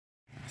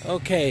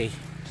Okay,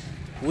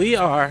 we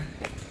are.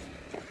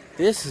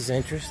 This is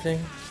interesting.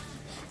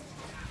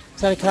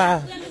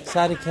 Sadika,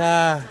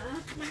 Sadika.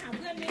 มาหาเ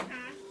พื่อนไหมค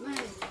ะไม่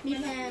มี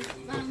แพร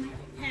ว่างไหม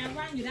แพร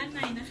ว่างอยู่ด้านใน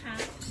นะคะ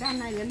ด้าน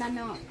ในหรือด้าน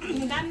นอกอ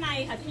ยู่ด้านใน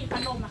ค่ะที่มีพั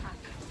ดลมอะค่ะ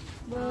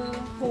เบอ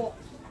ร์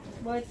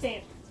6เบอร์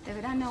7แต่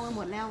ด้านนอกห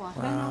มดแล้วอ่ะ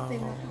ด้านนอกเต็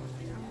มเลย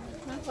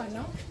มากกว่าเน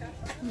าะ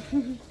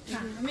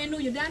เมนู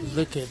อยู่ด้านนี้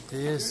Look at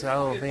this.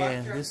 Oh man,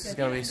 this is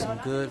gonna be some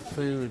good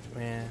food,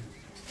 man.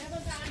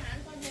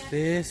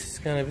 This is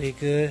gonna be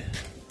good.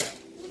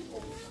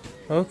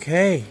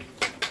 Okay.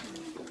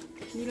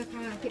 มีราค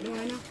าเก็บไ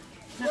ว้เนาะ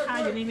ราคา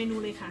อยู่ในเมนู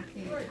เลยค่ะ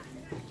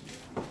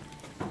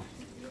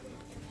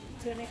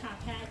เชิญเลยค่ะ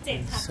แพร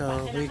7ค่ะ So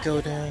we go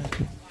down.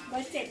 เบอ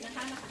ร์7นะค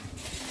ะ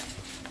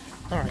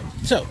All right.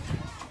 So.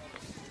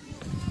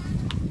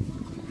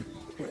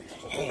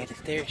 And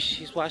there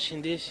she's washing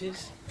dishes.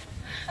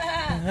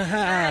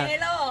 Hi,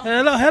 hello.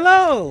 Hello,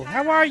 hello.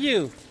 How are you?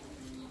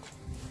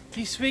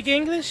 You speak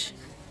English?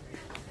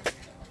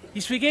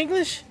 You speak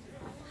English?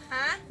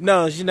 Huh? No,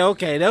 you know,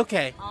 okay,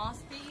 okay. Oh,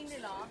 speak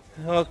English เหรอ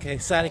Okay,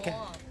 Sadika.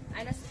 I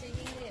don't speak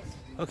English.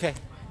 Okay.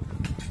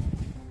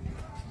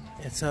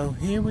 And so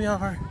here we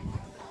are.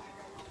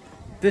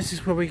 This is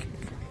where we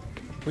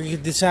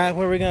can decide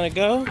where we're gonna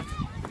go.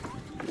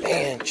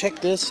 Man, check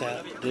this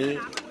out, dude.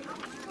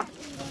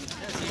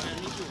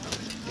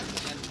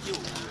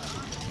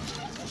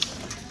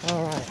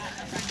 All right.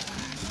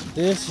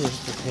 This is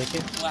the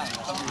ticket.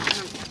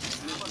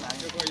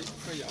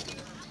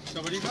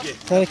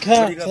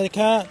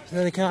 Sadika.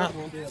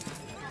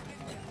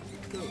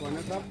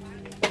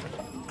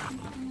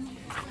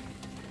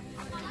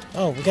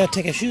 Oh, we gotta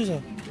take our shoes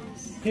off.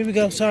 Here we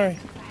go, sorry.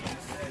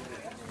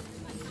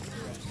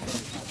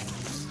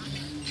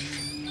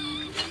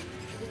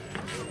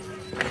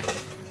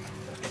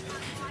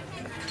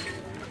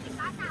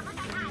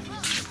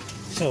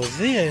 So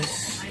this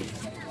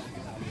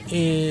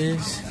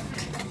is,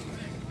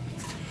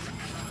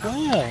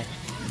 wow.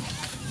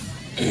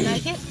 You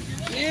like it?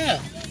 Yeah.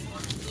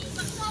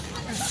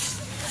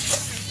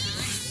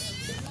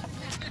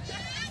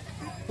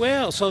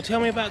 Well, so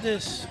tell me about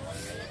this.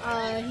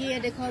 Here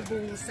they call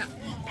bung sak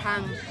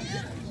prang.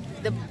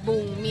 The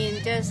bung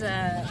means just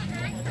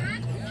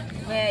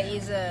where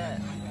is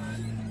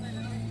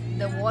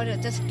the water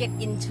just get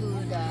into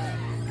the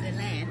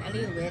land a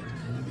little bit.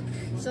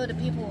 So the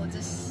people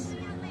just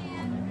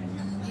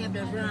have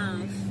the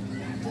raft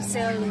to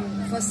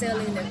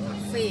selling the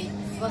feed,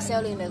 for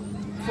selling the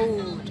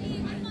food.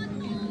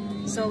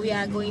 So we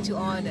are going to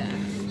order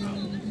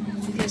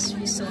because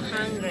we're so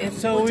hungry. And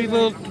so we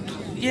will,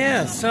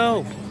 yeah,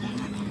 so.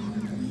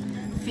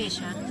 Fish,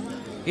 huh?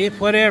 If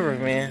whatever,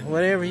 man,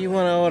 whatever you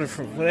want to order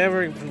from, whatever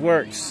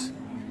works.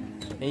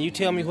 And you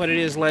tell me what it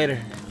is later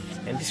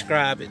and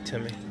describe it to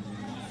me.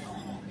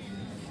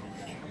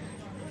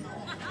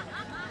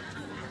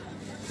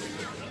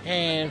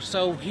 And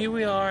so here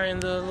we are in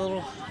the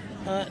little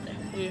hut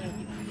here.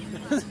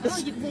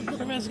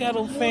 Everybody's got a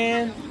little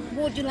fan.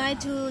 Would you like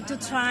to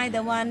try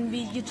the one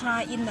you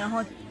try in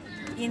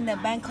the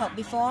Bangkok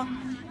before,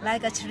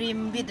 like a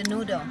shrimp with the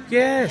noodle?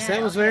 Yes, yeah,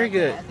 that was okay, very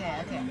good.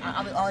 Okay.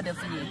 I will order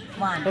for you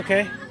one.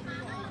 Okay.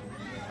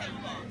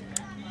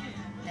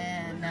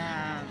 And I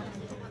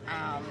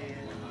will.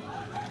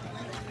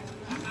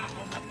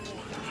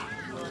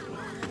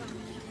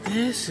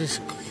 This is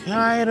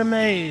quite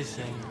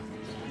amazing.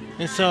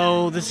 And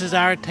so this is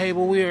our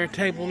table. We are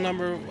table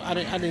number. I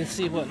didn't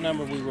see what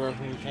number we were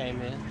when we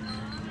came in.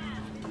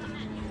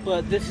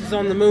 But this is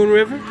on the Moon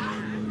River.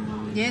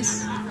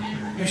 Yes.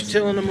 You're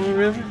still on the Moon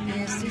River.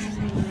 Yes, this is.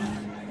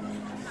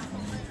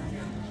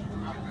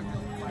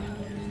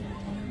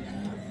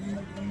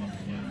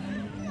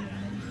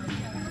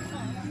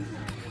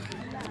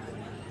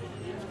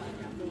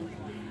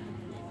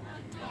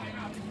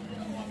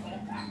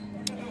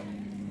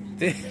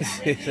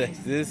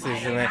 This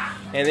is amazing.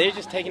 And they're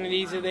just taking it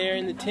easy there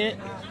in the tent.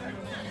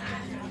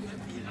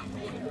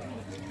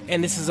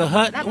 And this is a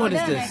hut. What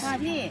is this?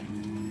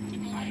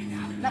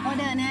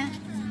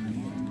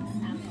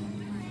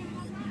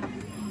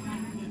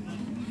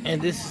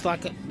 And this is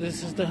like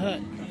this is the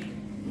hut.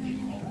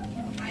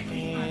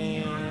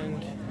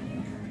 And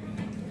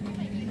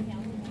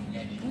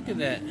look at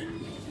that.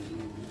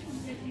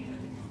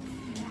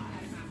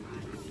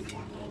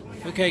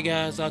 Okay,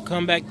 guys, I'll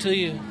come back to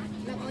you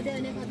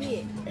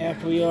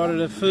after we order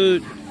the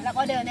food,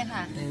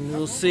 and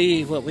we'll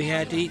see what we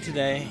had to eat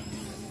today.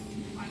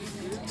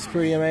 It's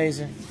pretty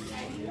amazing.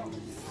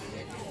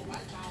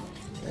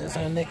 That's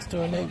our next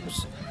door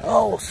neighbors.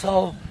 Oh,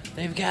 so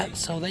they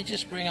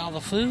just bring all the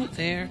food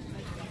there,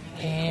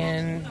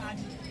 and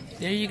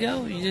there you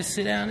go. You just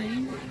sit down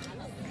and eat.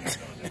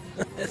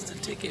 That's the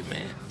ticket,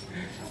 man.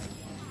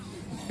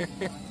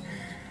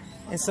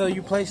 And so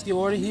you placed the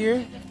order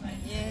here?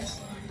 Yes.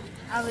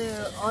 I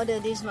will order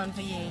this one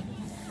for you.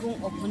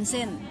 Gung op bun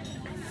sen.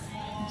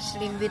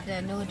 Shrimp with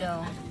the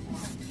noodle.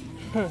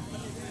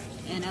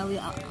 And I will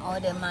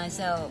order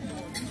myself.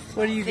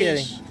 What are you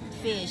getting?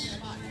 Fish.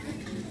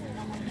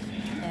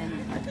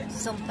 And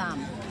som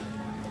tam.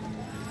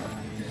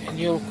 And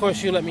you, of course,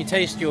 you let me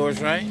taste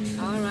yours, right?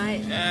 All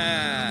right.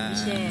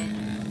 Share.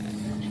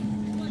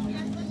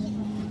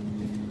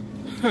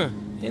 Huh?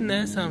 Isn't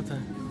that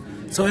something?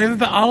 So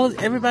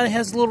everybody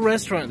has a little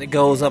restaurant that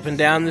goes up and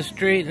down the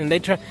street, and they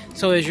try.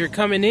 So as you're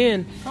coming in,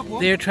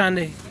 they're trying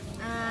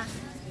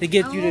to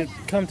get you to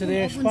come to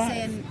their spot.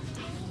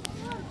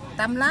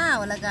 ตำลาว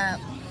แล้วก็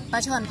ปลา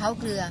ช่อนเผา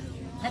เกลือ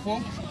ครับผม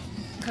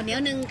ข้าวเหนียว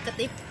1กระ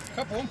ติบค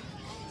รับผม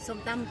ส้ม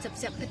ตำ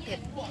แซ่บๆเผ็ด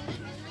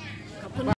ๆขอบคุณ